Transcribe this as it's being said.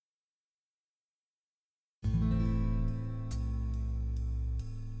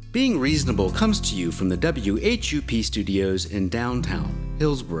Being Reasonable comes to you from the WHUP studios in downtown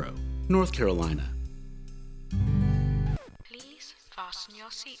Hillsborough, North Carolina. Please fasten your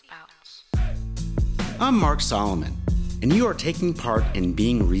seatbelts. I'm Mark Solomon, and you are taking part in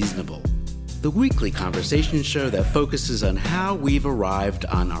Being Reasonable, the weekly conversation show that focuses on how we've arrived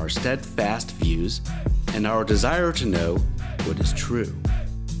on our steadfast views and our desire to know what is true.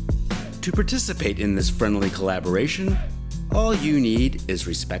 To participate in this friendly collaboration, all you need is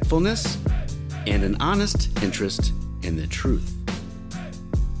respectfulness and an honest interest in the truth.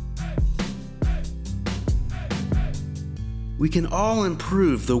 We can all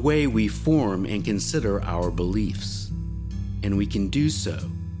improve the way we form and consider our beliefs, and we can do so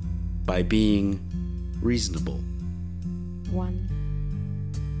by being reasonable. 1,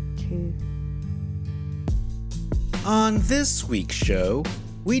 2. On this week's show,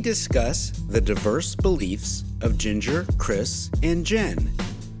 we discuss the diverse beliefs of Ginger, Chris, and Jen,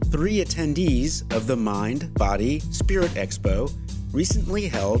 3 attendees of the Mind, Body, Spirit Expo recently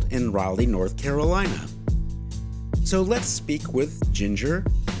held in Raleigh, North Carolina. So let's speak with Ginger,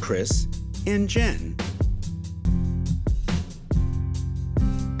 Chris, and Jen.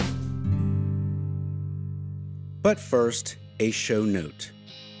 But first, a show note.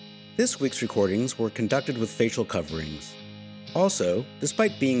 This week's recordings were conducted with facial coverings. Also,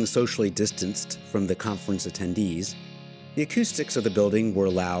 despite being socially distanced from the conference attendees, the acoustics of the building were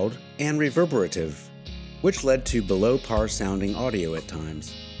loud and reverberative, which led to below-par sounding audio at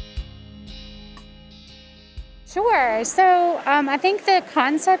times. Sure. So I think the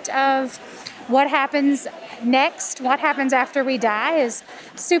concept of what happens next, what happens after we die is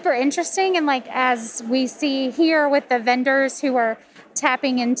super interesting. And like as we see here with the vendors who are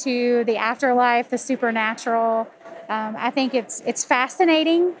tapping into the afterlife, the supernatural, I think it's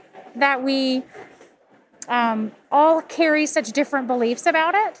fascinating that we all carry such different beliefs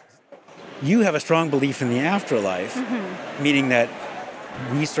about it. You have a strong belief in the afterlife, meaning that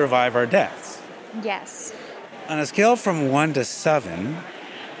we survive our deaths. Yes. On a scale from 1 to 7,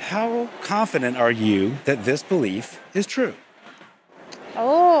 how confident are you that this belief is true?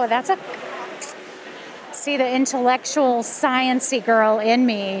 Oh, see the intellectual, sciencey girl in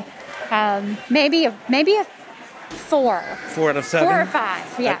me. Maybe a 4. 4 out of 7? 4 or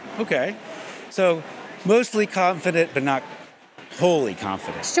 5, yeah. Okay. So mostly confident, but not wholly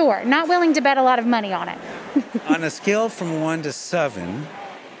confident. Sure. Not willing to bet a lot of money on it. On a scale from 1 to 7,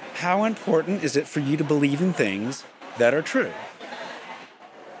 how important is it for you to believe in things that are true?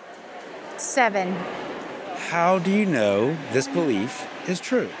 7. How do you know this belief is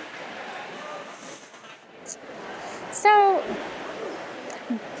true? So,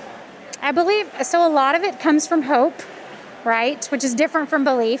 I believe, a lot of it comes from hope, right? Which is different from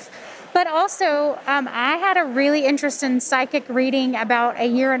belief. But also, I had a really interesting psychic reading about a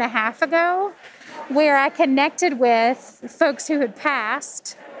year and a half ago where I connected with folks who had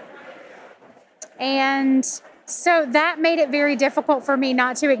passed. And so that made it very difficult for me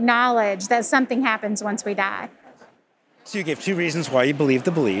not to acknowledge that something happens once we die. So you gave 2 reasons why you believe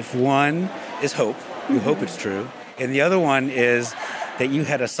the belief. One is hope. You hope it's true. And the other one is that you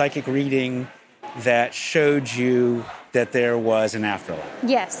had a psychic reading that showed you that there was an afterlife.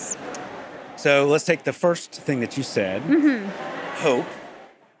 Yes. So let's take the first thing that you said, hope.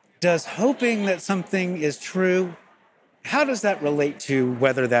 Does hoping that something is true, how does that relate to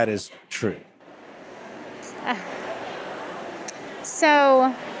whether that is true?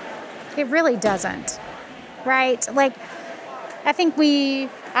 So it really doesn't, right? Like, I think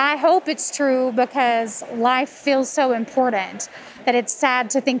I hope it's true because life feels so important that it's sad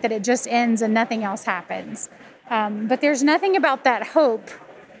to think that it just ends and nothing else happens. But there's nothing about that hope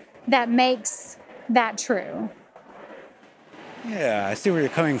that makes that true. Yeah, I see where you're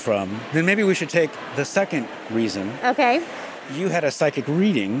coming from. Then maybe we should take the second reason. Okay. You had a psychic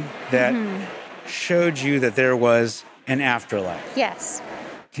reading that showed you that there was an afterlife. Yes.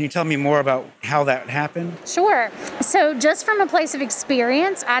 Can you tell me more about how that happened? Sure. So just from a place of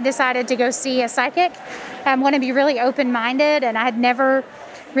experience, I decided to go see a psychic. I want to be really open-minded, and I had never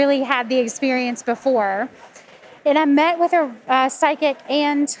really had the experience before. And I met with a psychic,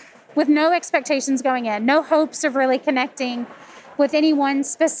 and with no expectations going in, no hopes of really connecting with anyone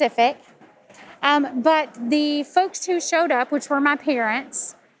specific. But the folks who showed up, which were my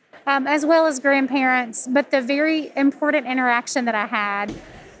parents, as well as grandparents, but the very important interaction that I had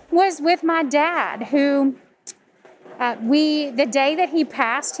was with my dad, who the day that he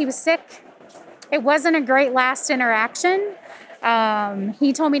passed, he was sick. It wasn't a great last interaction.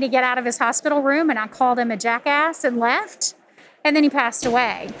 He told me to get out of his hospital room, and I called him a jackass and left. And then he passed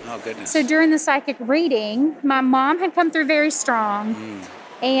away. Oh, goodness. So during the psychic reading, my mom had come through very strong.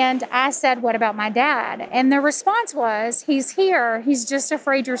 And I said, what about my dad? And the response was, he's here. He's just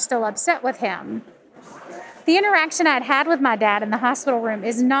afraid you're still upset with him. The interaction I'd had with my dad in the hospital room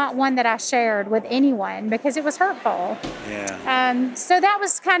is not one that I shared with anyone because it was hurtful. Yeah. So that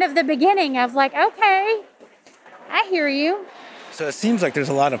was kind of the beginning of like, okay, I hear you. So it seems like there's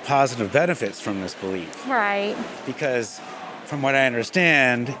a lot of positive benefits from this belief. Right. Because from what I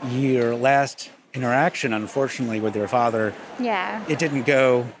understand, your last interaction, unfortunately, with your father, Yeah. it didn't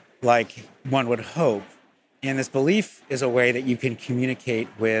go like one would hope. And this belief is a way that you can communicate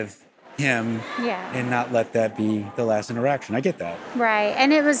with him Yeah. and not let that be the last interaction. I get that. Right.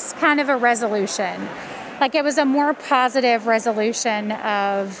 And it was kind of a resolution. Like it was a more positive resolution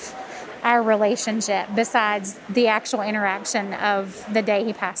of our relationship besides the actual interaction of the day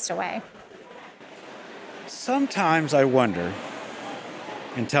he passed away. Sometimes I wonder,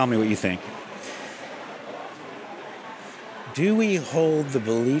 and tell me what you think, do we hold the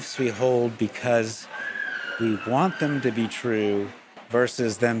beliefs we hold because we want them to be true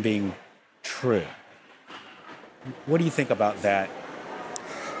versus them being true? What do you think about that?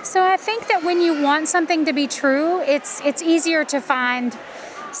 So I think that when you want something to be true, it's easier to find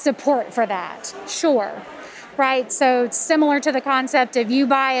support for that. Sure. Right? So it's similar to the concept of you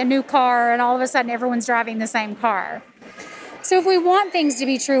buy a new car and all of a sudden everyone's driving the same car. So if we want things to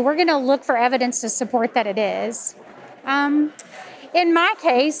be true, we're going to look for evidence to support that it is. In my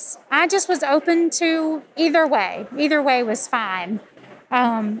case, I just was open to either way. Either way was fine.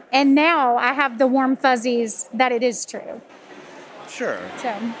 And now I have the warm fuzzies that it is true. Sure.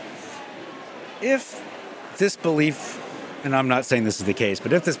 So, If this belief, and I'm not saying this is the case,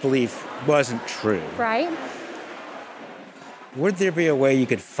 but if this belief wasn't true, right? would there be a way you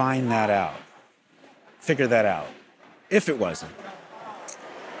could find that out? Figure that out? If it wasn't.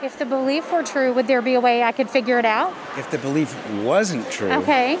 If the belief were true, would there be a way I could figure it out? If the belief wasn't true,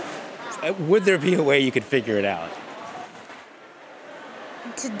 Okay. would there be a way you could figure it out?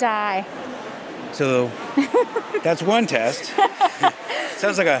 To die. So that's one test.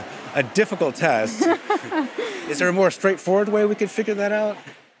 Sounds like a difficult test. Is there a more straightforward way we could figure that out?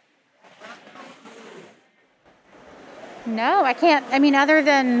 No, I can't. I mean, I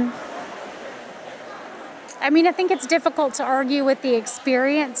think it's difficult to argue with the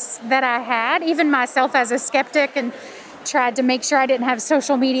experience that I had, even myself as a skeptic, and tried to make sure I didn't have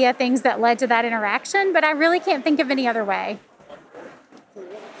social media things that led to that interaction, but I really can't think of any other way.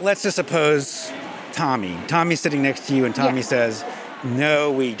 Let's just suppose Tommy's sitting next to you and Tommy Yeah. says,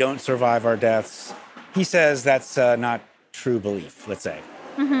 no, we don't survive our deaths. He says that's not true belief, let's say.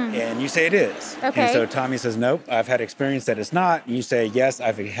 Mm-hmm. And you say it is. Okay. And so Tommy says, nope, I've had experience that it's not. You say, yes,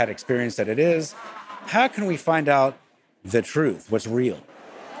 I've had experience that it is. How can we find out the truth, what's real?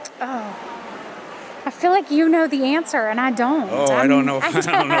 I feel like you know the answer, and I don't. Oh, I don't know. I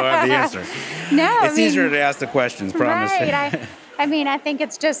don't know the answer. No, It's easier to ask the questions, promise. Right. I think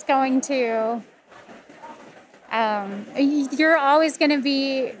it's just going to. You're always going to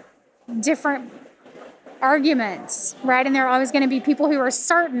be different arguments, right? And there are always going to be people who are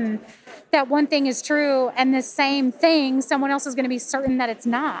certain that one thing is true, and the same thing, someone else is going to be certain that it's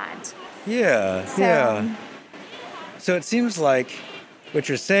not. Yeah. So it seems like what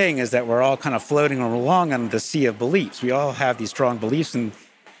you're saying is that we're all kind of floating along on the sea of beliefs. We all have these strong beliefs in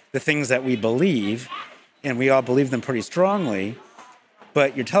the things that we believe, and we all believe them pretty strongly.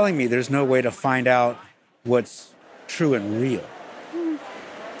 But you're telling me there's no way to find out what's true and real.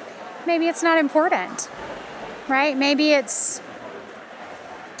 Maybe it's not important, right? Maybe it's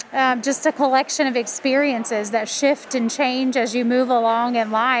just a collection of experiences that shift and change as you move along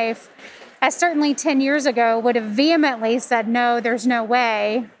in life. I certainly 10 years ago would have vehemently said, no, there's no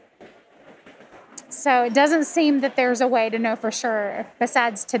way. So it doesn't seem that there's a way to know for sure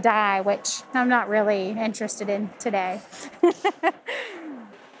besides to die, which I'm not really interested in today.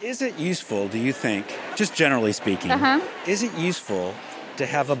 Is it useful, do you think, just generally speaking, is it useful to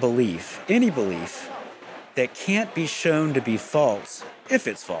have a belief, any belief, that can't be shown to be false if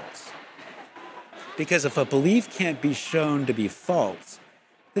it's false? Because if a belief can't be shown to be false,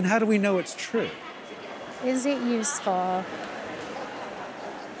 then how do we know it's true? Is it useful?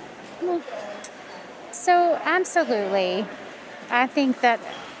 Well, so absolutely. I think that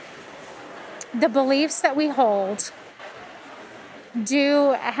the beliefs that we hold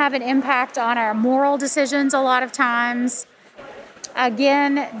do have an impact on our moral decisions a lot of times.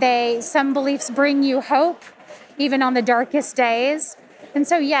 Again, some beliefs bring you hope, even on the darkest days. And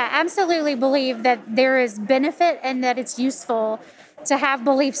so, yeah, absolutely believe that there is benefit and that it's useful to have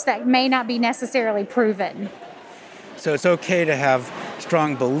beliefs that may not be necessarily proven. So it's okay to have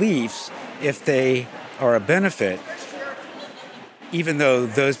strong beliefs if they are a benefit, even though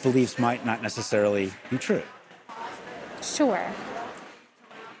those beliefs might not necessarily be true. Sure.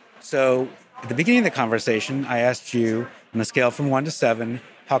 So at the beginning of the conversation, I asked you on a scale from 1 to 7,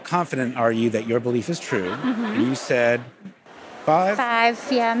 how confident are you that your belief is true? And you said 5? 5,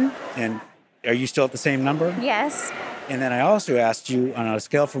 yeah. And are you still at the same number? Yes. And then I also asked you on a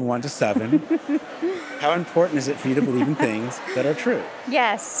scale from 1 to 7, how important is it for you to believe in things that are true?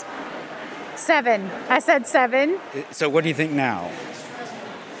 Yes. 7. I said 7. So what do you think now?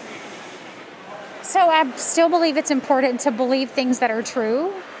 So I still believe it's important to believe things that are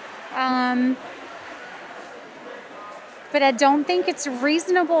true. But I don't think it's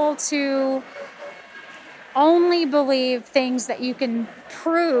reasonable to only believe things that you can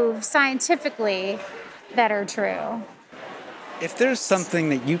prove scientifically that are true. If there's something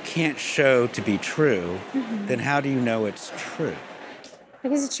that you can't show to be true, then how do you know it's true?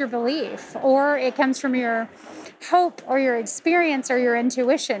 Because it's your belief, or it comes from your hope or your experience or your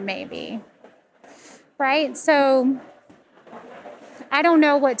intuition, maybe. Right? So I don't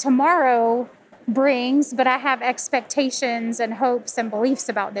know what tomorrow brings, but I have expectations and hopes and beliefs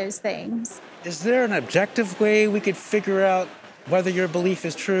about those things. Is there an objective way we could figure out whether your belief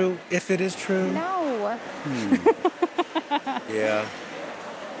is true, if it is true? No. Yeah.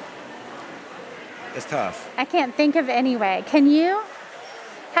 It's tough. I can't think of any way. Can you?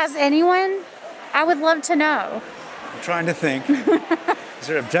 Has anyone? I would love to know. I'm trying to think. Is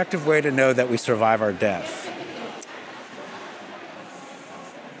there an objective way to know that we survive our death?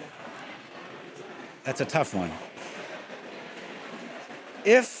 That's a tough one.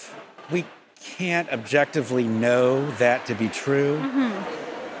 If we can't objectively know that to be true,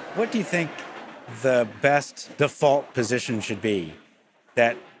 what do you think the best default position should be?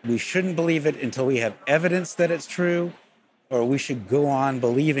 That we shouldn't believe it until we have evidence that it's true, or we should go on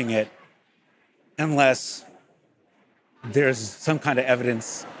believing it unless there's some kind of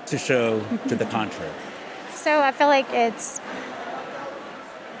evidence to show to the contrary? So I feel like it's,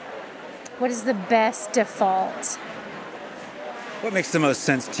 what is the best default? What makes the most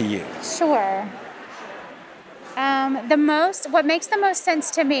sense to you? Sure. What makes the most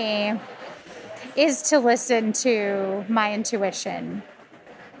sense to me is to listen to my intuition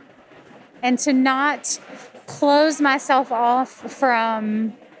and to not close myself off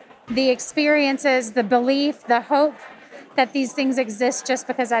from the experiences, the belief, the hope that these things exist just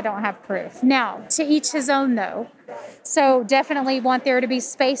because I don't have proof. Now, to each his own, though. So definitely want there to be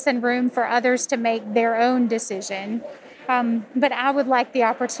space and room for others to make their own decision. But I would like the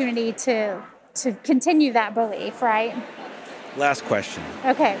opportunity to continue that belief, right? Last question.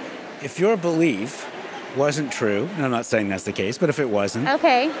 Okay. If your belief wasn't true, and I'm not saying that's the case, but if it wasn't,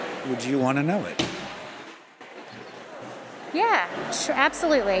 Okay. would you want to know it? Yeah, sure,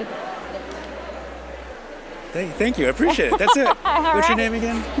 absolutely. Thank you. I appreciate it. That's it. What's your name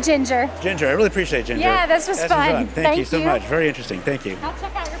again? Ginger. Ginger. I really appreciate Ginger. Yeah, this was fun. Thank you so much. Very interesting. Thank you. I'll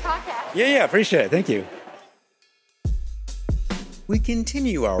check out your podcast. Yeah, appreciate it. Thank you. We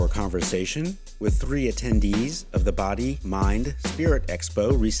continue our conversation with 3 attendees of the Body, Mind, Spirit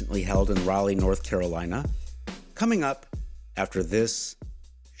Expo recently held in Raleigh, North Carolina, coming up after this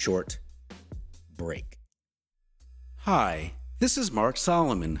short break. Hi, this is Mark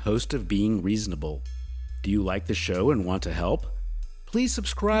Solomon, host of Being Reasonable. Do you like the show and want to help? Please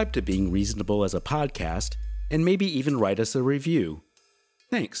subscribe to Being Reasonable as a podcast and maybe even write us a review.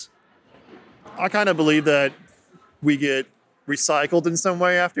 Thanks. I kind of believe that we get recycled in some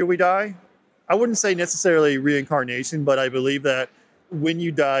way after we die. I wouldn't say necessarily reincarnation, but I believe that when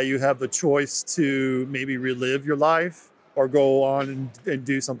you die, you have the choice to maybe relive your life or go on and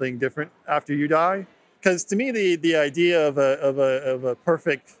do something different after you die. Because to me, the idea of a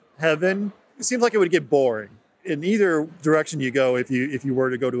perfect heaven, it seems like it would get boring. In either direction you go, if you were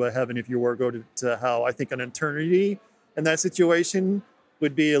to go to a heaven, if you were to go to hell, I think an eternity in that situation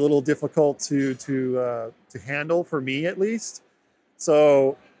would be a little difficult to handle for me, at least.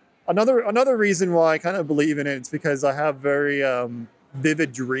 So another reason why I kind of believe in it is because I have very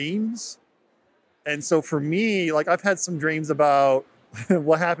vivid dreams, and so for me, like I've had some dreams about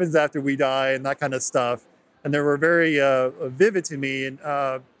what happens after we die and that kind of stuff, and they were very vivid to me. And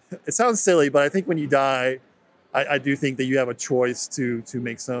it sounds silly, but I think when you die, I do think that you have a choice to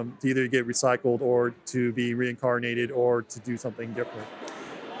either get recycled or to be reincarnated or to do something different.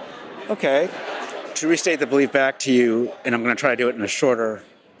 Okay. To restate the belief back to you, and I'm going to try to do it in a shorter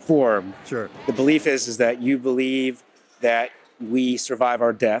form. Sure. The belief is that you believe that we survive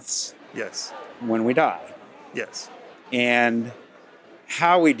our deaths Yes. when we die. Yes. And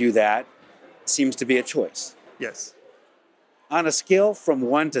how we do that seems to be a choice. Yes. On a scale from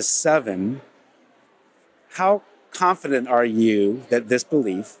 1 to 7, how confident are you that this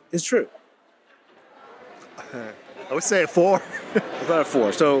belief is true? I would say a 4. About a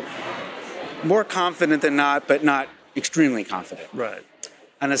 4. So more confident than not, but not extremely confident. Right.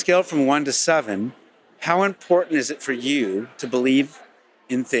 On a scale from 1 to 7, how important is it for you to believe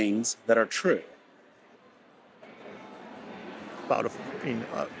in things that are true? I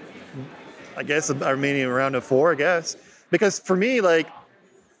guess I'm remaining around a 4, I guess. Because for me, like,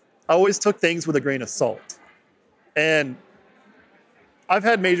 I always took things with a grain of salt. And I've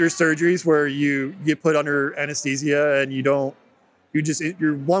had major surgeries where you get put under anesthesia and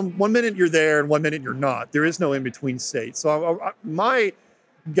you're one minute you're there and 1 minute you're not. There is no in between state. So my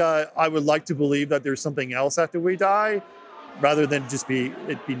gut, I would like to believe that there's something else after we die, rather than just be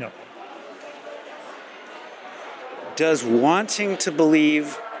nothing. Does wanting to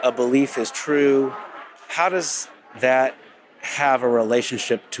believe a belief is true, how does that have a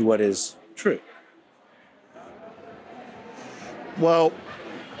relationship to what is true? Well,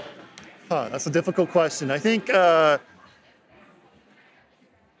 that's a difficult question. I think so.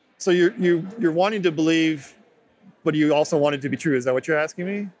 You're wanting to believe, but you also want it to be true. Is that what you're asking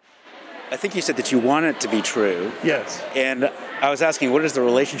me? I think you said that you want it to be true. Yes. And I was asking, what is the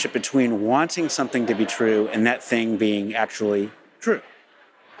relationship between wanting something to be true and that thing being actually true?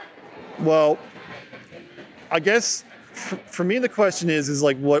 Well, I guess for me the question is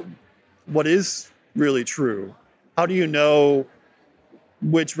like what is really true? How do you know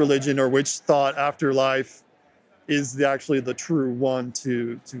which religion or which thought afterlife is actually the true one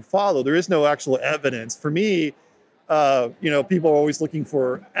to follow? There is no actual evidence. For me, people are always looking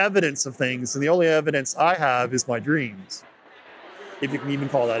for evidence of things, and the only evidence I have is my dreams, if you can even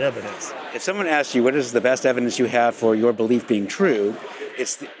call that evidence. If someone asks you what is the best evidence you have for your belief being true,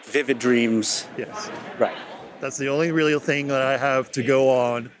 it's the vivid dreams. Yes. Right. That's the only real thing that I have to go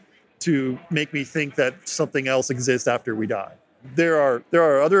on to make me think that something else exists after we die. There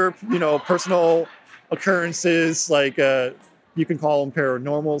are other, personal occurrences, like you can call them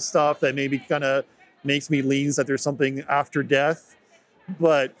paranormal stuff, that maybe kind of makes me lean that there's something after death.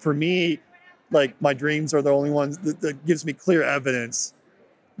 But for me, like, my dreams are the only ones that gives me clear evidence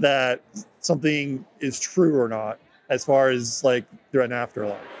that something is true or not, as far as like they're an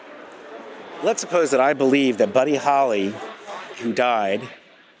afterlife. Let's suppose that I believe that Buddy Holly, who died,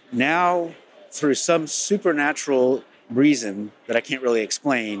 now through some supernatural reason that I can't really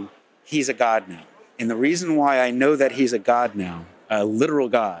explain, he's a god now. And the reason why I know that he's a god now, a literal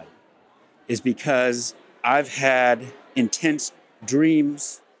god, is because I've had intense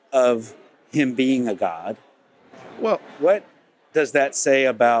dreams of him being a god. Well, what does that say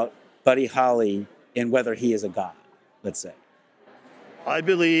about Buddy Holly and whether he is a god, let's say? I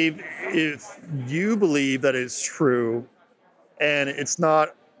believe if you believe that it's true and it's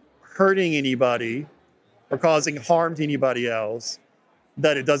not hurting anybody or causing harm to anybody else,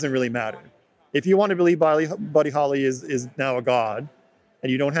 that it doesn't really matter. If you want to believe Buddy Holly is now a god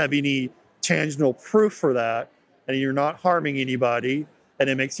and you don't have any tangible proof for that, and you're not harming anybody, and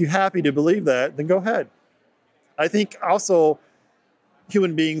it makes you happy to believe that, then go ahead. I think also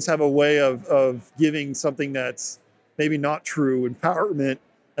human beings have a way of giving something that's maybe not true empowerment,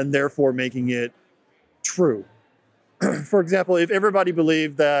 and therefore making it true. For example, if everybody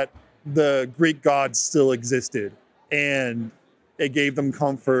believed that the Greek gods still existed and it gave them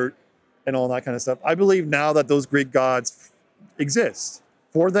comfort and all that kind of stuff, I believe now that those Greek gods exist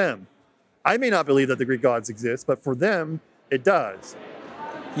for them. I may not believe that the Greek gods exist, but for them, it does.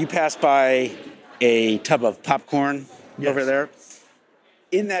 You pass by a tub of popcorn over there.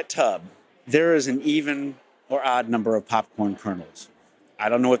 In that tub, there is an even or odd number of popcorn kernels. I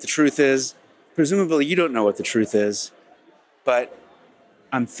don't know what the truth is. Presumably, you don't know what the truth is. But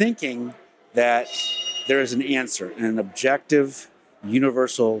I'm thinking that there is an answer, an objective,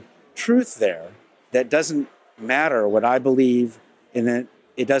 universal truth there that doesn't matter what I believe, and that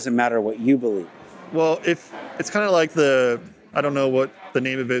it doesn't matter what you believe. Well, if it's kind of like I don't know what the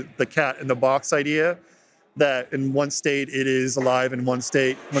name of it, the cat in the box idea, that in one state it is alive, in one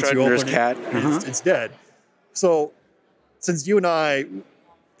state, once you open cat. it, it's dead. So since you and I,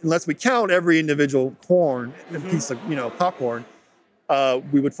 unless we count every individual corn and piece of popcorn,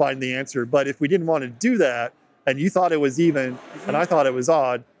 we would find the answer. But if we didn't want to do that, and you thought it was even, and I thought it was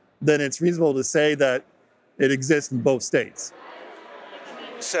odd, then it's reasonable to say that it exists in both states.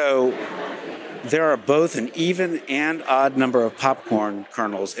 So there are both an even and odd number of popcorn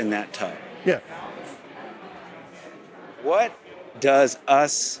kernels in that tub. Yeah. What does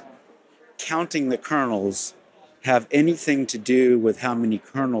us counting the kernels have anything to do with how many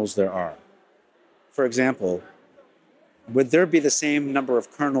kernels there are? For example, would there be the same number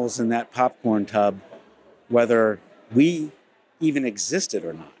of kernels in that popcorn tub whether we even existed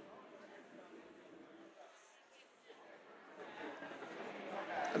or not.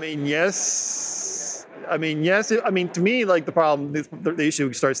 I mean, yes. I mean, yes. I mean, to me, like the problem, the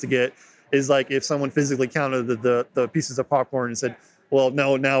issue starts to get is like if someone physically counted the pieces of popcorn and said, well,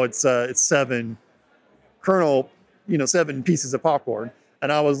 no, now it's 7 7 pieces of popcorn.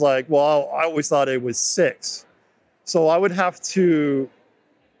 And I was like, well, I always thought it was 6. So I would have to,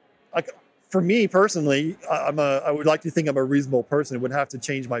 like, for me personally, I would like to think I'm a reasonable person. Would have to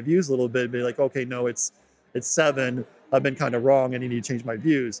change my views a little bit and be like, okay, no, it's 7. I've been kind of wrong. I need to change my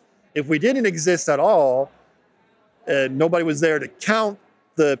views. If we didn't exist at all and nobody was there to count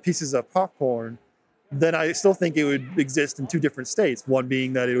the pieces of popcorn, then I still think it would exist in 2 different states. One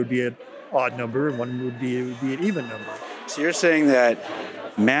being that it would be an odd number, and one would be an even number. So you're saying that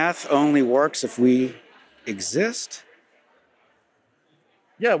math only works if we exist?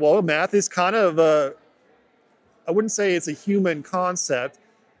 Yeah, well, math is kind of I wouldn't say it's a human concept.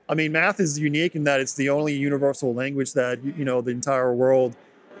 I mean, math is unique in that it's the only universal language that, the entire world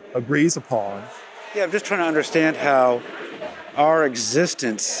agrees upon. Yeah, I'm just trying to understand how our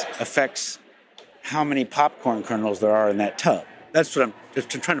existence affects how many popcorn kernels there are in that tub. That's what I'm just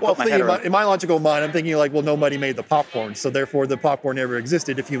trying to put my head around. In my logical mind, I'm thinking like, well, nobody made the popcorn, so therefore the popcorn never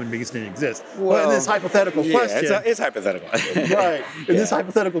existed if human beings didn't exist. Well, in this hypothetical question... it's hypothetical. Right. In this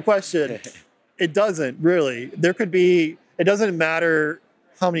hypothetical question, it doesn't really. It doesn't matter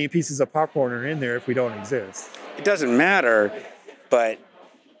how many pieces of popcorn are in there if we don't exist. It doesn't matter, but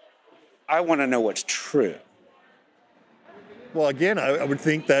I want to know what's true. Well, again, I would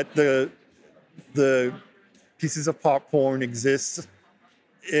think that the pieces of popcorn exist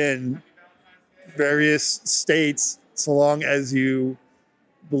in various states so long as you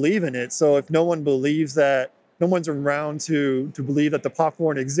believe in it. So if no one believes that, no one's around to believe that the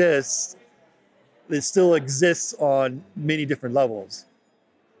popcorn exists, it still exists on many different levels.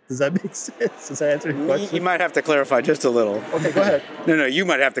 Does that make sense? Does that answer your question? You might have to clarify just a little. Okay, go ahead. No, you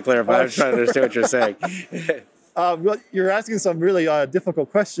might have to clarify. I was trying to understand what you're saying. You're asking some really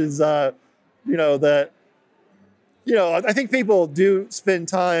difficult questions, I think people do spend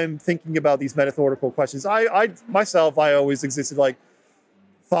time thinking about these metaphorical questions. I myself always existed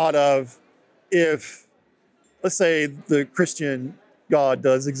thought of if, let's say, the Christian God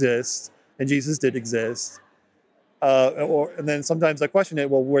does exist and Jesus did exist, and then sometimes I question it.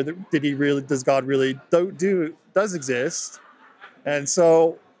 Well, does God really does exist? And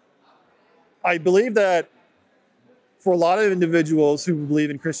so I believe that for a lot of individuals who believe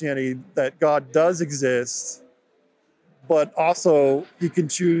in Christianity, that God does exist, but also he can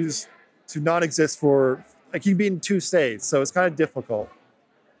choose to not exist he can be in 2 states. So it's kind of difficult.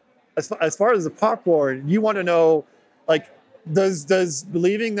 As far as the popcorn, you want to know, does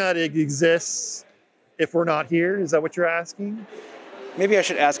believing that it exists if we're not here? Is that what you're asking? Maybe I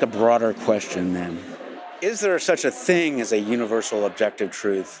should ask a broader question then. Is there such a thing as a universal objective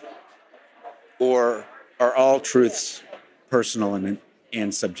truth? Or are all truths personal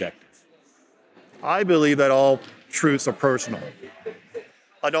and subjective? I believe that all truths are personal.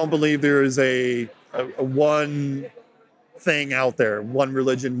 I don't believe there is a one thing out there, one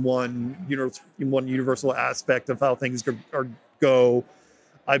religion, one universal aspect of how things go.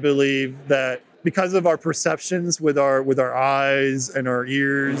 I believe that because of our perceptions with our eyes and our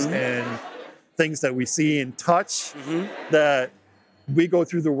ears and things that we see and touch, that we go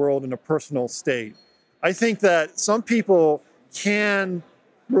through the world in a personal state. I think that some people can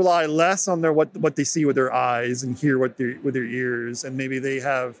rely less on what they see with their eyes and hear with their ears, and maybe they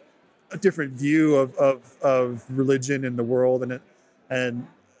have a different view of religion in the world and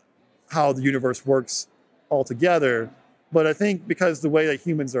how the universe works altogether. But I think because the way that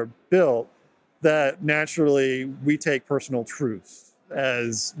humans are built, that naturally we take personal truths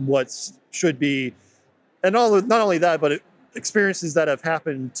as what should be, and not only that, but experiences that have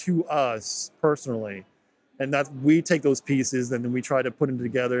happened to us personally. And that we take those pieces and then we try to put them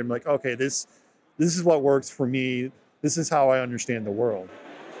together and okay, this is what works for me. This is how I understand the world.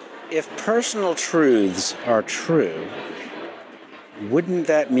 If personal truths are true, wouldn't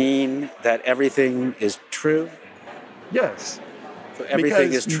that mean that everything is true? Yes. So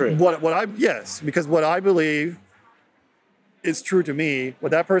everything is true. Because what I believe is true to me, what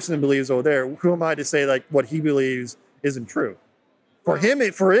that person believes over there, who am I to say what he believes isn't true? For him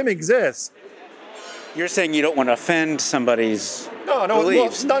exists. You're saying you don't want to offend somebody's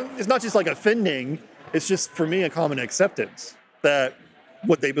beliefs. Well, it's not just offending. It's just, for me, a common acceptance that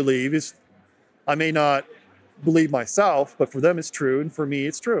what they believe is, I may not believe myself, but for them it's true, and for me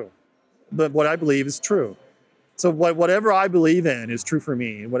it's true. But what I believe is true. So whatever I believe in is true for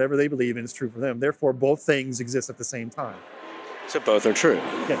me, and whatever they believe in is true for them. Therefore, both things exist at the same time. So both are true.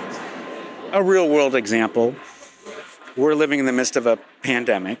 Yes. A real world example. We're living in the midst of a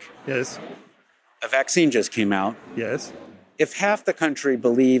pandemic. Yes. A vaccine just came out. Yes. If half the country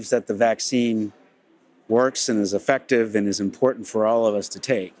believes that the vaccine works and is effective and is important for all of us to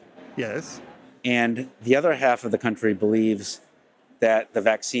take, Yes. and the other half of the country believes that the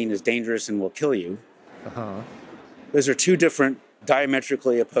vaccine is dangerous and will kill you, those are two different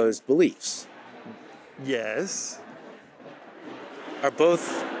diametrically opposed beliefs. Yes. Are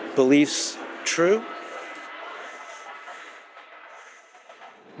both beliefs true?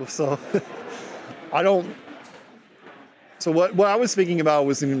 So I don't. So what I was speaking about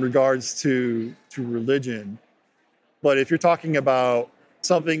was in regards to religion. But if you're talking about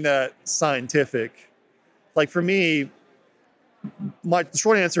something that's scientific, like for me, the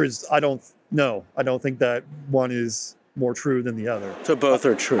short answer is I don't know. I don't think that one is more true than the other. So both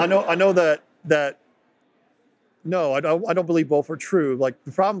are true. I know that no, I don't believe both are true. Like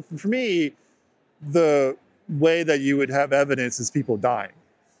the problem for me, the way that you would have evidence is people dying.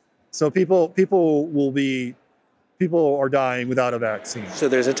 So people are dying without a vaccine. So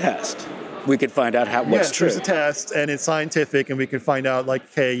there's a test. We could find out what's true. There's a test, and it's scientific, and we can find out, like,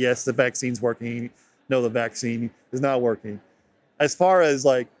 hey, yes, the vaccine's working. No, the vaccine is not working. As far as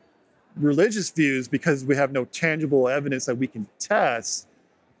like religious views, because we have no tangible evidence that we can test,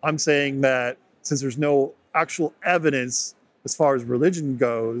 I'm saying that since there's no actual evidence as far as religion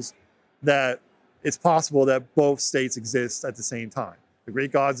goes, that it's possible that both states exist at the same time. The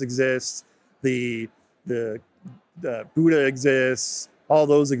Greek gods exist, the Buddha exists, all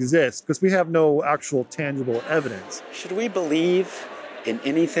those exist, because we have no actual tangible evidence. Should we believe in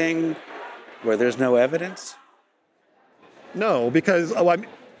anything where there's no evidence? No, because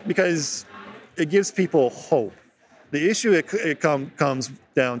it gives people hope. The issue it comes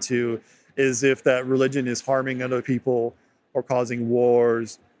down to is if that religion is harming other people or causing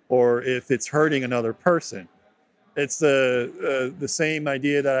wars, or if it's hurting another person. It's the same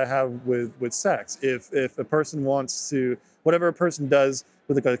idea that I have with sex. If a person wants to, whatever a person does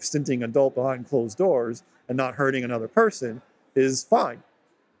with a consenting adult behind closed doors and not hurting another person is fine,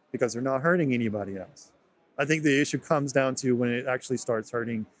 because they're not hurting anybody else. I think the issue comes down to when it actually starts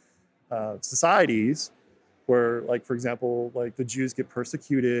hurting societies, where, like, for example, like the Jews get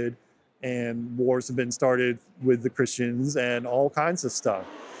persecuted and wars have been started with the Christians and all kinds of stuff.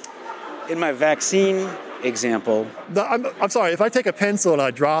 In my vaccine example, I'm sorry, if I take a pencil and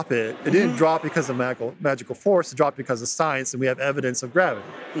I drop it, it didn't drop because of magical force, it dropped because of science, and we have evidence of gravity.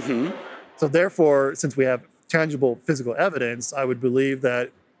 So therefore, since we have tangible physical evidence, I would believe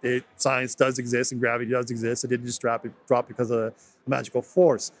that science does exist and gravity does exist. It didn't just drop because of magical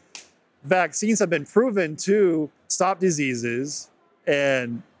force. Vaccines have been proven to stop diseases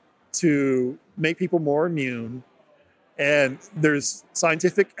and to make people more immune. And there's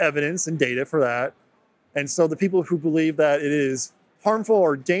scientific evidence and data for that. And so the people who believe that it is harmful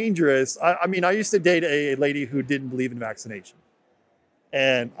or dangerous, I mean, I used to date a lady who didn't believe in vaccination.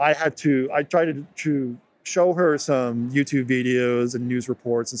 And I tried to show her some YouTube videos and news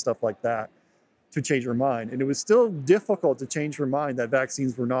reports and stuff like that to change her mind. And it was still difficult to change her mind that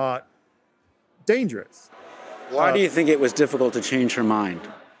vaccines were not dangerous. Why do you think it was difficult to change her mind?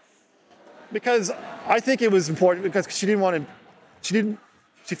 Because I think it was important because she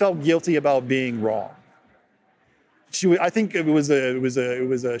felt guilty about being wrong. I think it was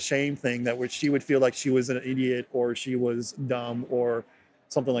a shame thing that she would feel like she was an idiot or she was dumb or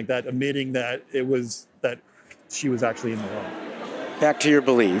something like that, admitting that she was actually in the wrong. Back to your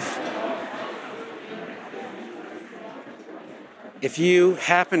belief. If you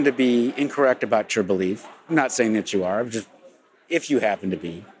happen to be incorrect about your belief, I'm not saying that you are, just if you happen to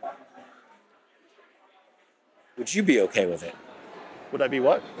be, would you be okay with it? Would I be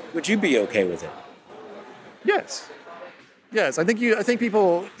what? Would you be okay with it? Yes. Yes, I think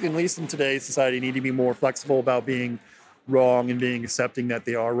people, at least in today's society, need to be more flexible about being wrong and being accepting that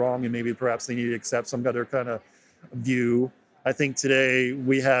they are wrong, and maybe perhaps they need to accept some other kind of view. I think today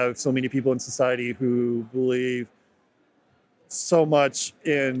we have so many people in society who believe so much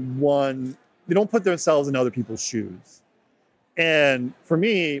in one, they don't put themselves in other people's shoes. And for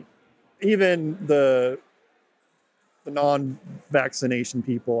me, even the non-vaccination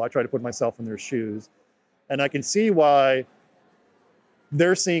people, I try to put myself in their shoes. And I can see why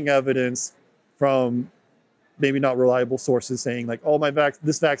they're seeing evidence from maybe not reliable sources saying like, oh,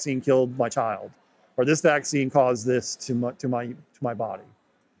 this vaccine killed my child, or this vaccine caused this to my body.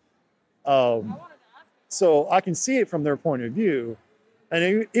 So I can see it from their point of view.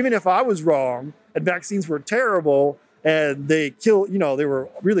 And even if I was wrong, and vaccines were terrible and they they were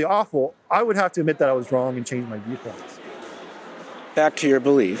really awful, I would have to admit that I was wrong and change my viewpoints. Back to your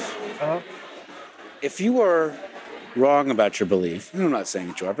belief. Uh-huh. If you were wrong about your belief, and I'm not saying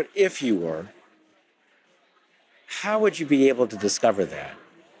that you are, but if you were, how would you be able to discover that?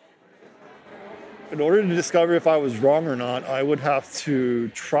 In order to discover if I was wrong or not, I would have to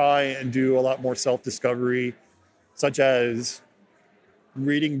try and do a lot more self-discovery, such as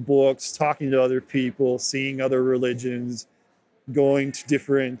reading books, talking to other people, seeing other religions, going to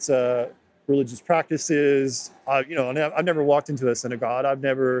different religious practices. I've never walked into a synagogue. I've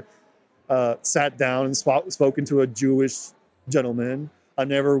never sat down and spoken to a Jewish gentleman. I've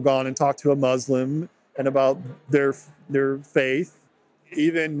never gone and talked to a Muslim and about their faith.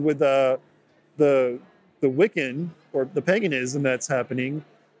 Even with the Wiccan or the paganism that's happening,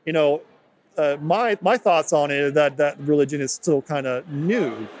 my thoughts on it is that religion is still kind of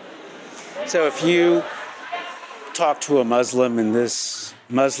new. So if you talk to a Muslim and this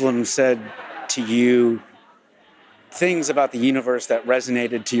Muslim said to you things about the universe that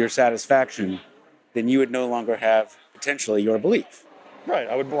resonated to your satisfaction, then you would no longer have potentially your belief. Right,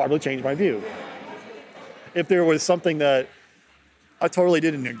 I would probably change my view. If there was something that I totally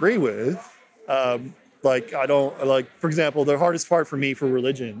didn't agree with, for example, the hardest part for me for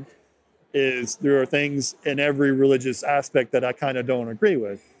religion is there are things in every religious aspect that I kind of don't agree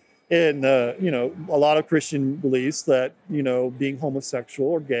with. And, a lot of Christian beliefs that, being homosexual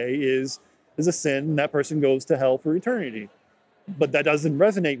or gay is a sin and that person goes to hell for eternity. But that doesn't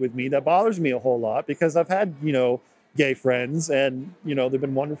resonate with me. That bothers me a whole lot because I've had, gay friends and, they've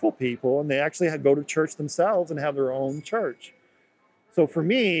been wonderful people and they actually go to church themselves and have their own church. So for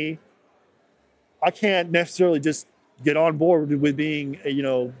me, I can't necessarily just get on board with being,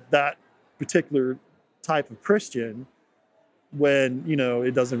 that particular type of Christian when,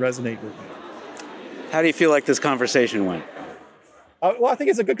 it doesn't resonate with me. How do you feel like this conversation went? I think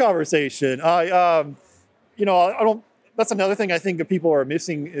it's a good conversation. I don't. That's another thing I think that people are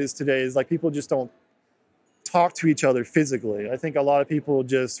missing today is like people just don't talk to each other physically. I think a lot of people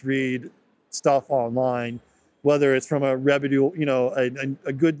just read stuff online, whether it's from a reputable,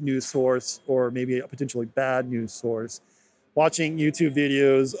 a good news source or maybe a potentially bad news source. Watching YouTube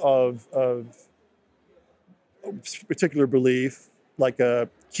videos of a particular belief, like a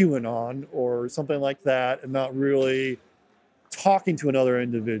QAnon or something like that, and not really talking to another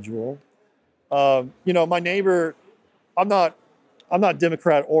individual. My neighbor, I'm not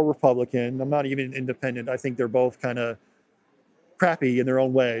Democrat or Republican. I'm not even independent. I think they're both kind of crappy in their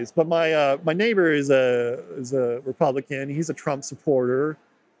own ways. But my neighbor is a Republican. He's a Trump supporter.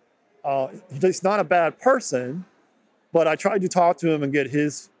 He's not a bad person, but I tried to talk to him and get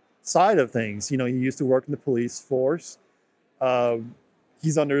his side of things. He used to work in the police force.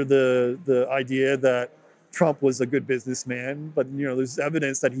 He's under the idea that Trump was a good businessman, but there's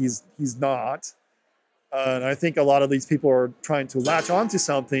evidence that he's not. And I think a lot of these people are trying to latch onto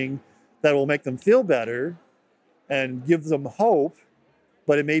something that will make them feel better and give them hope,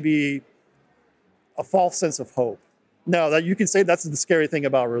 but it may be a false sense of hope. Now, that you can say that's the scary thing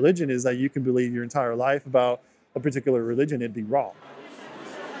about religion is that you can believe your entire life about a particular religion, it'd be wrong.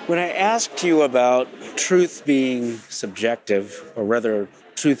 When I asked you about truth being subjective, or rather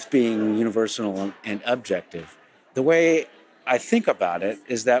truth being universal and objective, the way I think about it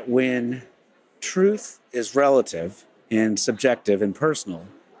is that when truth is relative and subjective and personal,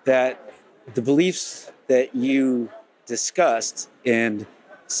 that the beliefs that you discussed and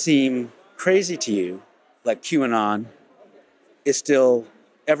seem crazy to you, like QAnon, is still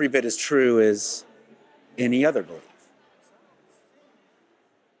every bit as true as any other belief.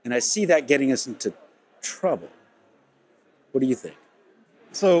 And I see that getting us into trouble. What do you think?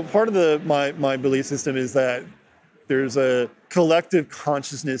 So part of my belief system is that there's a collective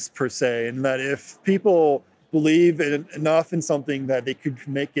consciousness per se, and that if people believe enough in something that they could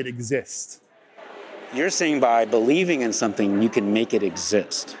make it exist. You're saying by believing in something, you can make it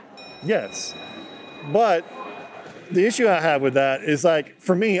exist. Yes. But the issue I have with that is, like,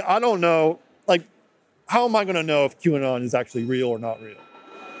 for me, I don't know, like, how am I going to know if QAnon is actually real or not real?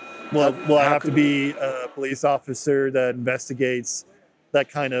 Will I have to be a police officer that investigates that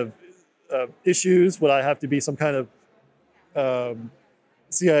kind of issues? Would I have to be some kind of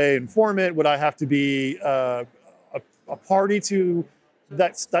CIA informant? Would I have to be a party to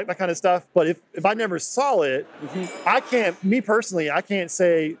that kind of stuff? But if I never saw it, I can't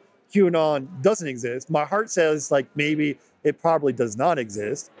say QAnon doesn't exist. My heart says, like, maybe it probably does not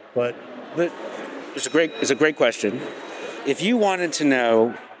exist, but it's a great question. If you wanted to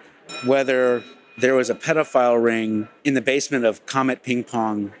know whether there was a pedophile ring in the basement of Comet Ping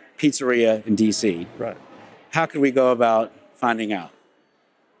Pong pizzeria in D.C. Right. How could we go about finding out?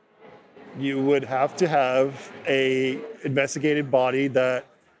 You would have to have a investigative body that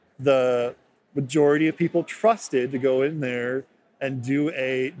the majority of people trusted to go in there and do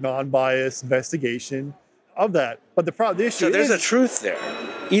a non-biased investigation of that. But the issue So there's is, a truth there.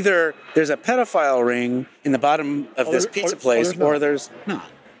 Either there's a pedophile ring in the bottom of this pizza place, or there's not.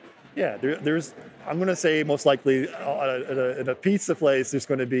 Yeah, there's. I'm going to say most likely at a pizza place, there's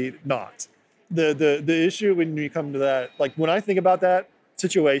going to be not. The issue when you come to that, like when I think about that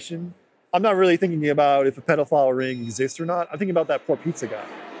situation, I'm not really thinking about if a pedophile ring exists or not. I'm thinking about that poor pizza guy.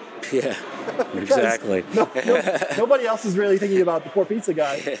 Yeah, exactly. Nobody else is really thinking about the poor pizza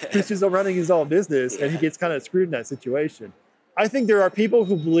guy who's just running his own business, and he gets kind of screwed in that situation. I think there are people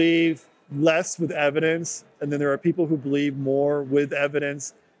who believe less with evidence, and then there are people who believe more with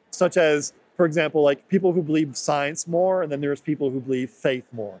evidence, such as, for example, like people who believe science more, and then there's people who believe faith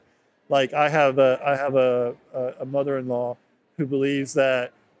more. Like I have a mother-in-law who believes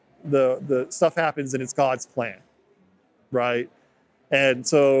that the stuff happens and it's God's plan, right? And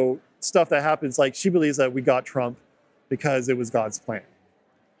so stuff that happens, like she believes that we got Trump because it was God's plan.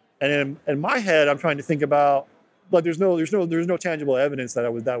 And in my head, I'm trying to think about, but there's no tangible evidence that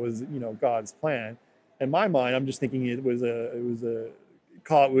that was God's plan. In my mind, I'm just thinking it was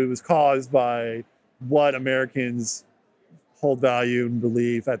caused by what Americans hold value and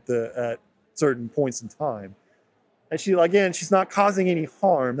believe at certain points in time. And she's not causing any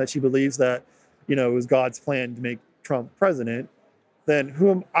harm that she believes that it was God's plan to make Trump president. Then who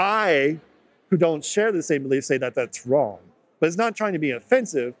am I, who don't share the same beliefs, say that that's wrong? But it's not trying to be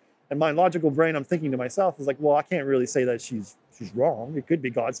offensive. And my logical brain, I'm thinking to myself, is like, well, I can't really say that she's wrong. It could be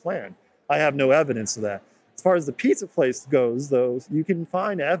God's plan. I have no evidence of that. As far as the pizza place goes, though, you can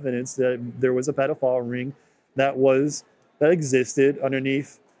find evidence that there was a pedophile ring that existed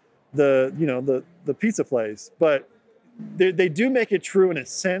underneath the pizza place. But they do make it true in a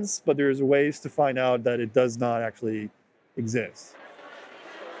sense, but there's ways to find out that it does not actually exist.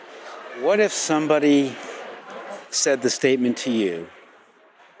 What if somebody said the statement to you,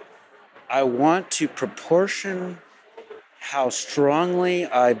 I want to proportion how strongly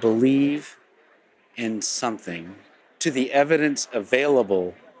I believe in something to the evidence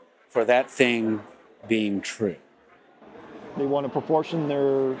available for that thing being true? They want to proportion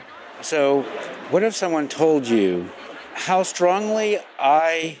their... So what if someone told you, how strongly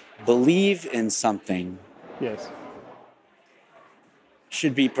I believe in something Yes.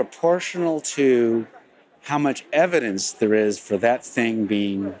 should be proportional to how much evidence there is for that thing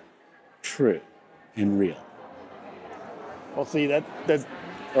being true and real? Well, see, that's...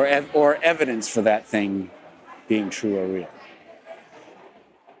 Or evidence for that thing being true or real.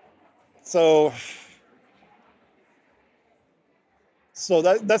 So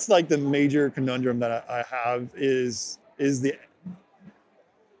that's like the major conundrum that I have is the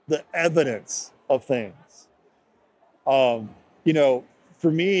evidence of things. For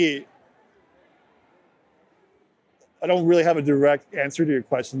me, I don't really have a direct answer to your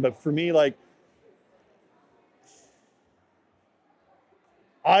question, but for me, like,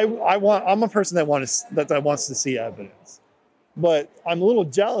 I'm a person that wants to see evidence, but I'm a little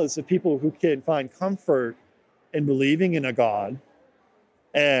jealous of people who can find comfort in believing in a God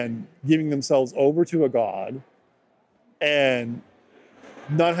and giving themselves over to a God and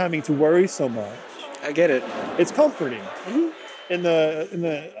not having to worry so much. I get it. It's comforting. Mm-hmm.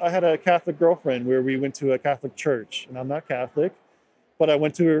 I had a Catholic girlfriend where we went to a Catholic church, and I'm not Catholic, but I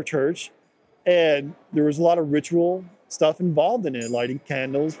went to her church, and there was a lot of ritual stuff involved in it, lighting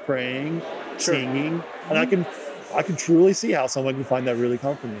candles, praying, singing, and I can truly see how someone can find that really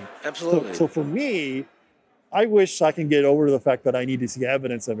comforting. Absolutely. So for me, I wish I can get over to the fact that I need to see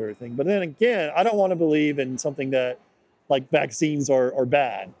evidence of everything. But then again, I don't want to believe in something that, like, vaccines are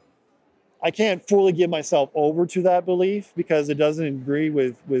bad. I can't fully give myself over to that belief because it doesn't agree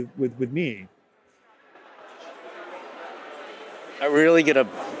with me. I really get a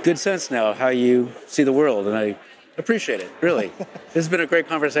good sense now of how you see the world, and I appreciate it, really. This has been a great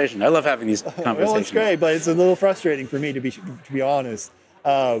conversation. I love having these conversations. Well, it's great, but it's a little frustrating for me, to be honest.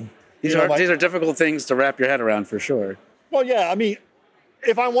 These are difficult things to wrap your head around, for sure. Well, yeah, I mean,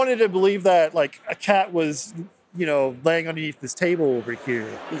 if I wanted to believe that, like, a cat was, laying underneath this table over here,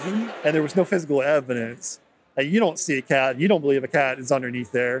 Mm-hmm. and there was no physical evidence, and you don't see a cat, you don't believe a cat is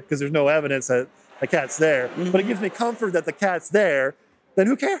underneath there because there's no evidence that a cat's there, Mm-hmm. but it gives me comfort that the cat's there, then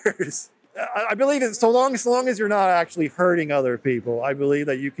who cares? I believe that so long as you're not actually hurting other people, I believe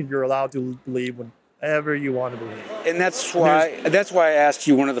that you're allowed to believe whenever you want to believe. And that's why I asked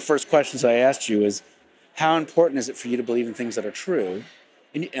you, one of the first questions I asked you is, how important is it for you to believe in things that are true?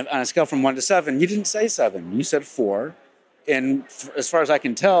 And on a scale from 1 to 7, you didn't say 7. You said 4. And as far as I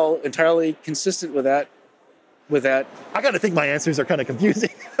can tell, entirely consistent with that. I got to think my answers are kind of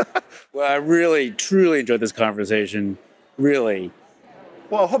confusing. Well, I really, truly enjoyed this conversation. Really.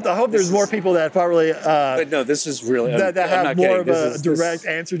 Well, I hope there's more people that probably but no, this is really that have more of a direct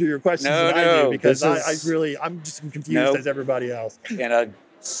answer to your questions than I do, because I'm just confused as everybody else. And I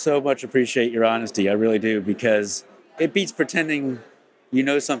so much appreciate your honesty. I really do, because it beats pretending you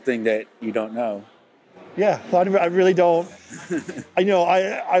know something that you don't know. Yeah, I really don't.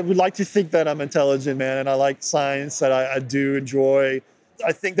 I would like to think that I'm intelligent, man, and I like science, that I do enjoy.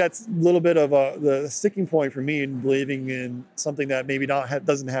 I think that's a little bit of the sticking point for me in believing in something that maybe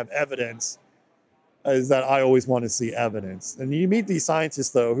doesn't have evidence, is that I always want to see evidence. And you meet these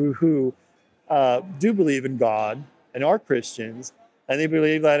scientists, though, who do believe in God and are Christians, and they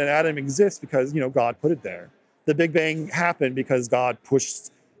believe that an atom exists because, God put it there. The Big Bang happened because God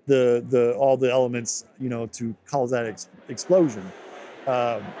pushed all the elements, to cause that explosion.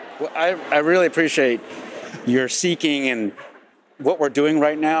 Well, I really appreciate your seeking and what we're doing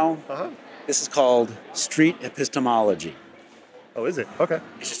right now. This is called street epistemology. Oh, is it? Okay.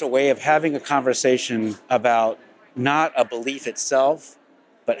 It's just a way of having a conversation about not a belief itself,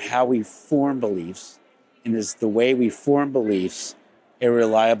 but how we form beliefs. And is the way we form beliefs a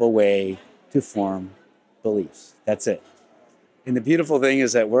reliable way to form beliefs? That's it. And the beautiful thing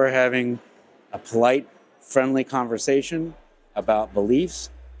is that we're having a polite, friendly conversation about beliefs,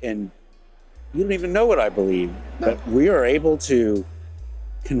 and you don't even know what I believe, but we are able to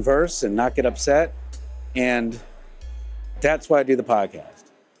converse and not get upset, and that's why I do the podcast.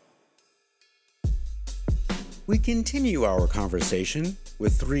 We continue our conversation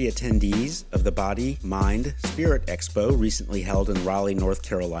with 3 attendees of the Body, Mind, Spirit Expo recently held in Raleigh, North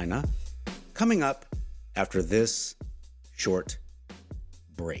Carolina, coming up after this short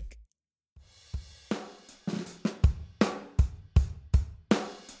break.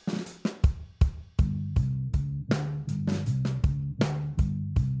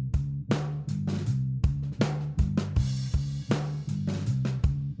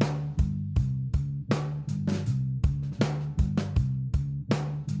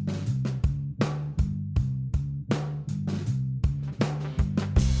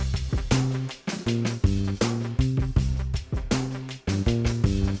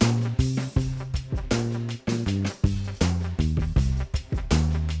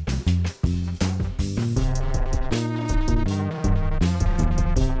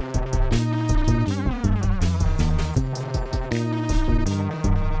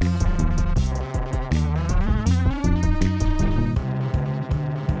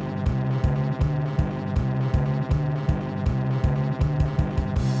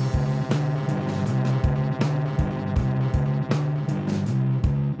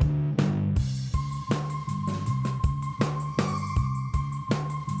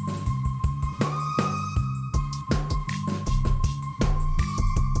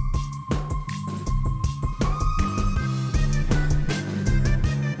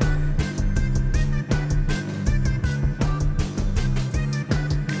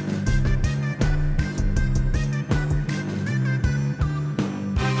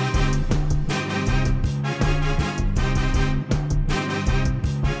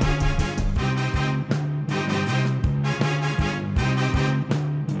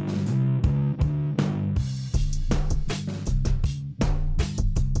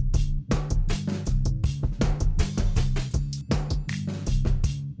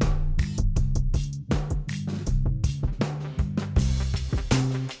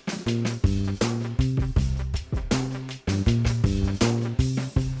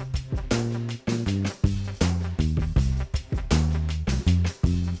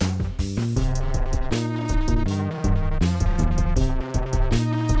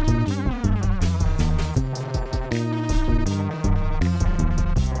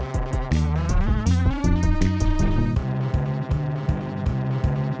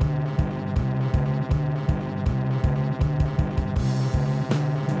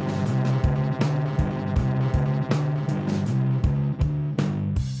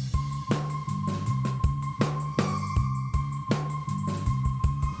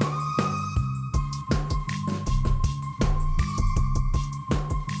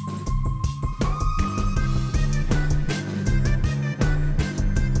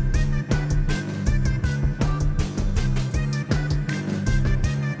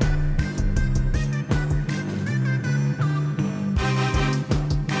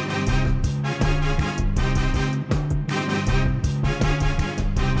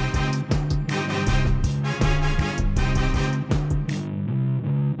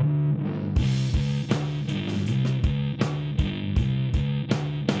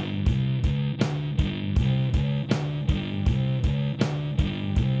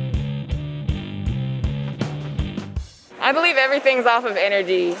 I believe everything's off of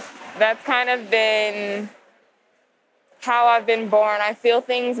energy. That's kind of been how I've been born. I feel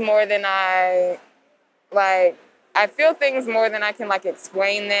things more than I feel things more than I can like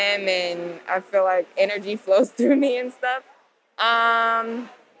explain them, and I feel like energy flows through me and stuff. I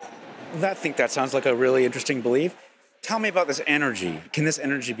think that sounds like a really interesting belief. Tell me about this energy. Can this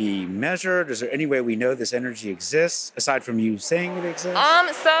energy be measured? Is there any way we know this energy exists aside from you saying it exists?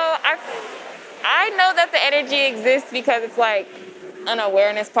 So I know that the energy exists because it's like an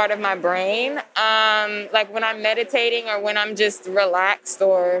awareness part of my brain. Like when I'm meditating or when I'm just relaxed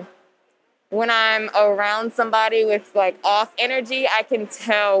or when I'm around somebody with like off energy, I can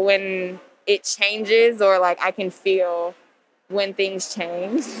tell when it changes or like I can feel when things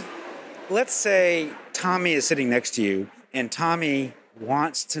change. Let's say Tommy is sitting next to you and Tommy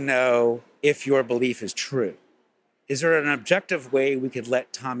wants to know if your belief is true. Is there an objective way we could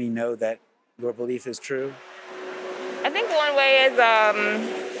let Tommy know that your belief is true? I think one way is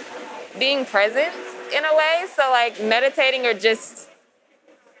being present in a way. So like meditating or just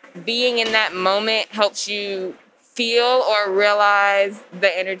being in that moment helps you feel or realize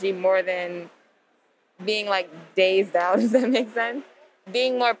the energy more than being like dazed out, if that makes sense.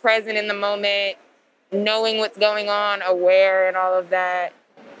 Being more present in the moment, knowing what's going on, aware and all of that.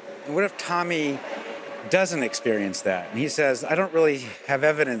 And what if Tommy doesn't experience that? And he says, I don't really have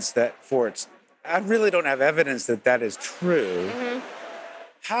evidence I really don't have evidence that that is true. Mm-hmm.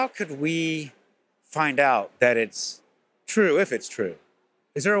 How could we find out that it's true if it's true?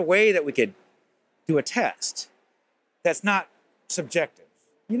 Is there a way that we could do a test that's not subjective?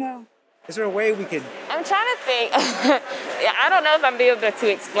 You know? Is there a way we could... I'm trying to think. I don't know if I'm able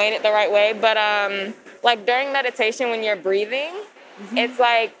to explain it the right way, but like during meditation when you're breathing, it's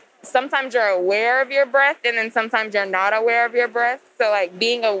like sometimes you're aware of your breath and then sometimes you're not aware of your breath. So like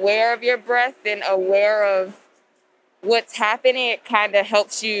being aware of your breath and aware of what's happening, it kind of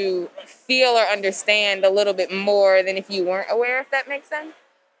helps you feel or understand a little bit more than if you weren't aware, if that makes sense.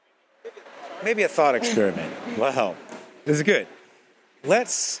 Maybe a thought experiment will help. This is good.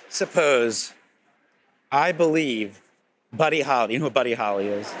 Let's suppose I believe Buddy Holly. You know who Buddy Holly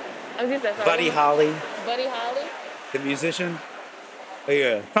is? Buddy Holly. Buddy Holly? The musician? Oh,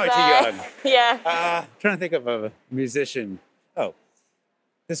 yeah. Probably too young. Yeah. Trying to think of a musician. Oh,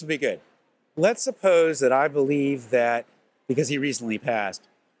 this will be good. Let's suppose that I believe that, because he recently passed,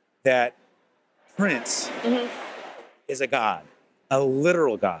 that Prince is a god, a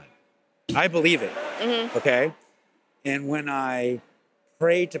literal god. I believe it, okay? And when I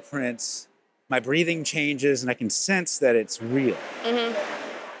pray to Prince, my breathing changes and I can sense that it's real.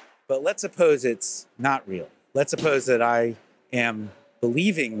 But let's suppose it's not real. Let's suppose that I am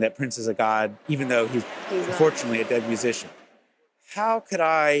believing that Prince is a god, even though he's unfortunately a dead musician. How could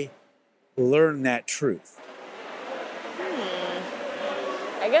I learn that truth?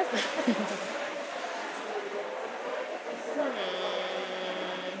 I guess...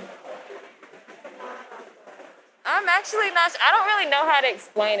 I'm actually not... I don't really know how to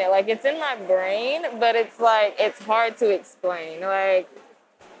explain it. Like, it's in my brain, but it's like, it's hard to explain. Like,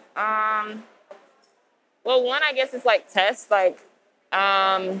 well, one, I guess it's like tests, like,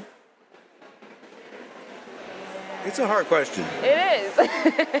 It's a hard question. It is.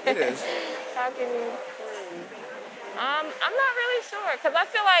 It is. How can you prove? I'm not really sure, because I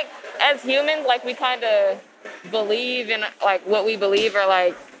feel like as humans, like, we kind of believe in, like, what we believe, or,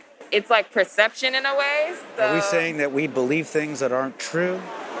 like, it's like perception in a way. So. Are we saying that we believe things that aren't true?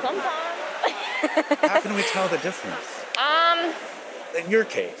 Sometimes. How can we tell the difference? In your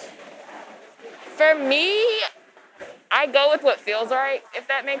case. For me, I go with what feels right, if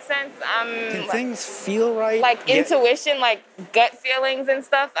that makes sense. Can things feel right? Like intuition, like gut feelings and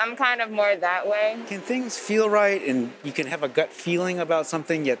stuff. I'm kind of more that way. Can things feel right and you can have a gut feeling about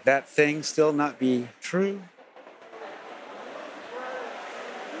something, yet that thing still not be true?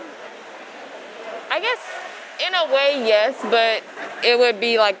 I guess in a way, yes, but it would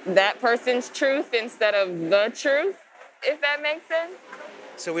be like that person's truth instead of the truth, if that makes sense.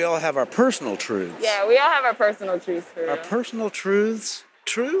 So we all have our personal truths. Yeah, we all have our personal truths. For Our real. personal truths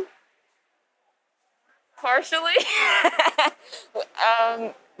true? Partially.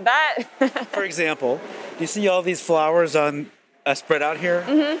 That. For example, you see all these flowers on spread out here?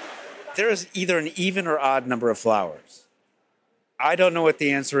 Mm-hmm. There is either an even or odd number of flowers. I don't know what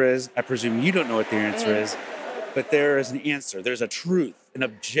the answer is. I presume you don't know what the answer is. But there is an answer. There's a truth, an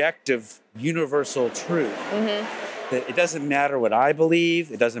objective, universal truth. That it doesn't matter what I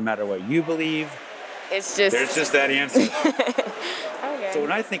believe. It doesn't matter what you believe. It's just... There's just that answer. Okay. So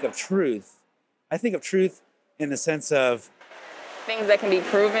when I think of truth in the sense of... Things that can be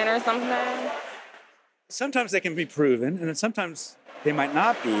proven or something? sometimes they can be proven, and then sometimes they might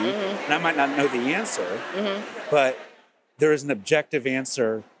not be, and I might not know the answer, but there is an objective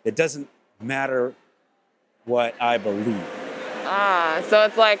answer. It doesn't matter what I believe. So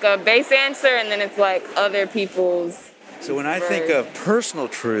it's like a base answer, and then it's like other people's. So when I think of personal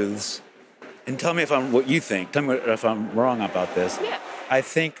truths, and tell me what you think. Tell me if I'm wrong about this. Yeah. I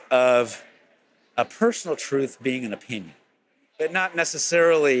think of a personal truth being an opinion, but not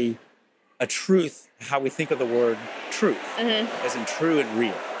necessarily a truth, how we think of the word truth, as in true and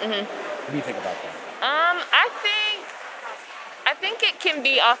real. What do you think about that? I think it can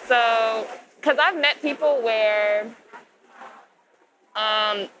be also, because I've met people where,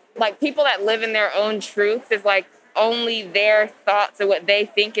 like people that live in their own truths is like only their thoughts or what they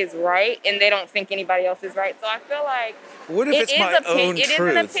think is right, and they don't think anybody else is right. So I feel like what if it's my own truth? It is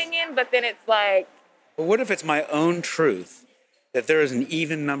an opinion, but then it's like. But what if it's my own truth that there is an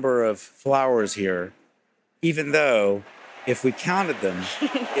even number of flowers here, even though if we counted them,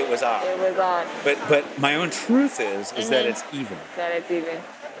 it was odd. It was odd. But my own truth is that it's even. That it's even.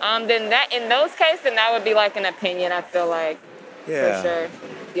 Then that in those cases, then that would be like an opinion. I feel like. Yeah. For sure.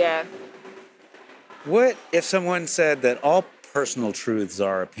 Yeah. What if someone said that all personal truths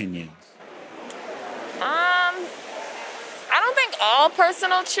are opinions? I don't think all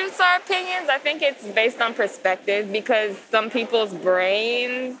personal truths are opinions. I think it's based on perspective, because some people's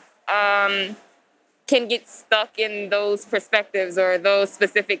brains can get stuck in those perspectives or those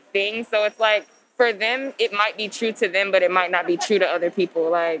specific things. So it's like for them, it might be true to them, but it might not be true to other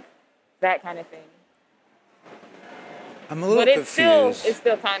people, like that kind of thing. I'm a little confused. It's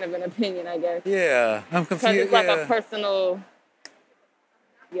still kind of an opinion, I guess. Yeah, I'm confused. Because it's like a personal,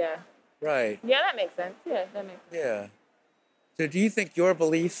 yeah. Right. Yeah, that makes sense. Yeah, that makes sense. Yeah. So do you think your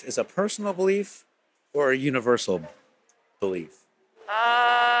belief is a personal belief or a universal belief?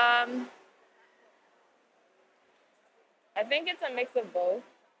 I think it's a mix of both.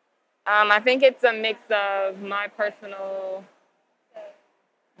 I think it's a mix of my personal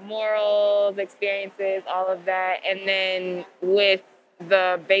morals, experiences, all of that, and then with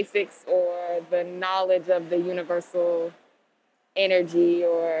the basics or the knowledge of the universal energy,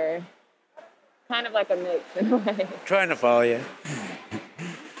 or kind of like a mix in a way. Trying to follow you.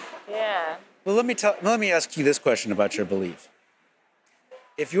 Yeah. Well, let me ask you this question about your belief.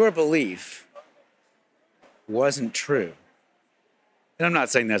 If your belief wasn't true, and I'm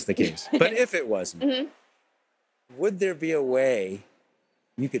not saying that's the case, but if it wasn't, would there be a way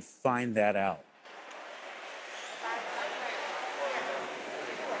you could find that out?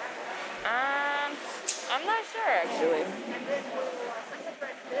 I'm not sure, actually.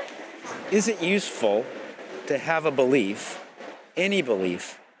 Is it useful to have a belief, any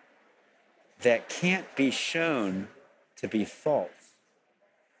belief, that can't be shown to be false?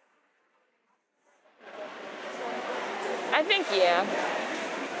 I think, yeah.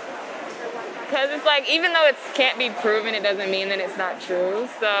 Because it's like, even though it can't be proven, it doesn't mean that it's not true,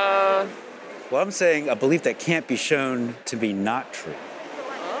 so... Well, I'm saying a belief that can't be shown to be not true.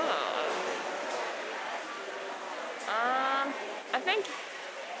 I think,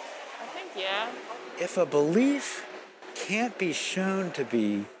 yeah. If a belief can't be shown to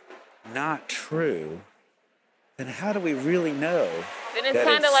be not true, then how do we really know? Then it's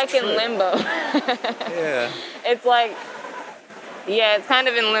kind of like true? In limbo. Yeah. It's like, yeah, it's kind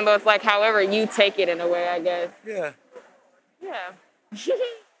of in limbo. It's like however you take it in a way, I guess. Yeah. Yeah.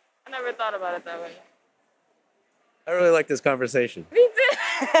 I never thought about it that way. I really like this conversation. Me too.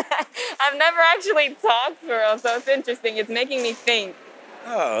 I've never actually talked for real, so it's interesting. It's making me think.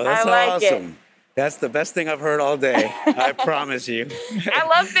 Oh, that's awesome. That's the best thing I've heard all day. I promise you. I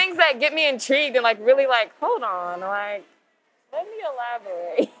love things that get me intrigued and like really like, hold on, like, let me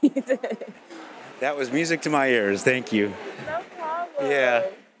elaborate. That was music to my ears. Thank you. No problem. Yeah.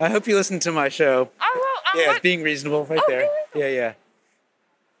 I hope you listen to my show. I will. Yeah, it's Being Reasonable right there. Really? Yeah.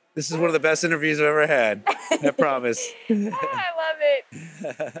 This is one of the best interviews I've ever had. I promise. Oh, I love it.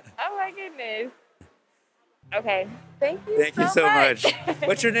 Oh my goodness. Okay. Thank you so much.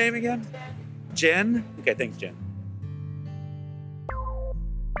 What's your name again? Jen? Okay, thanks, Jen.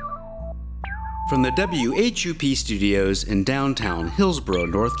 From the WHUP studios in downtown Hillsborough,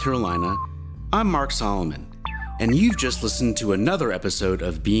 North Carolina, I'm Mark Solomon, and you've just listened to another episode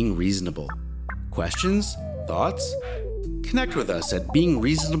of Being Reasonable. Questions? Thoughts? Connect with us at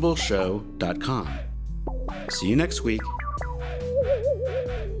beingreasonableshow.com. See you next week.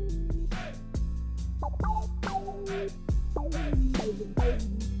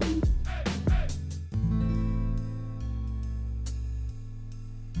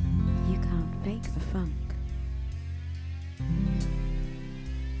 You can't fake the funk.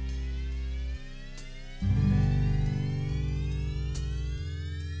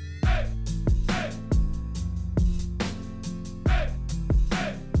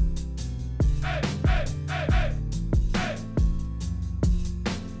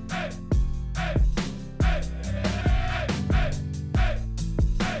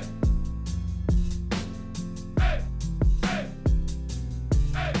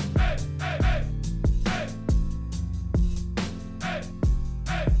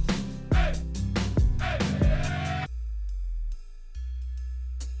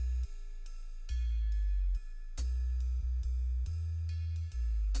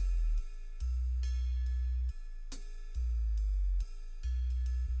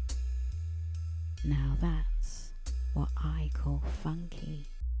 Now that's what I call funky.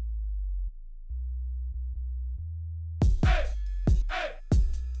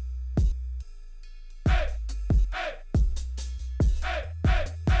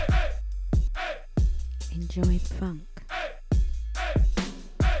 Enjoy funk.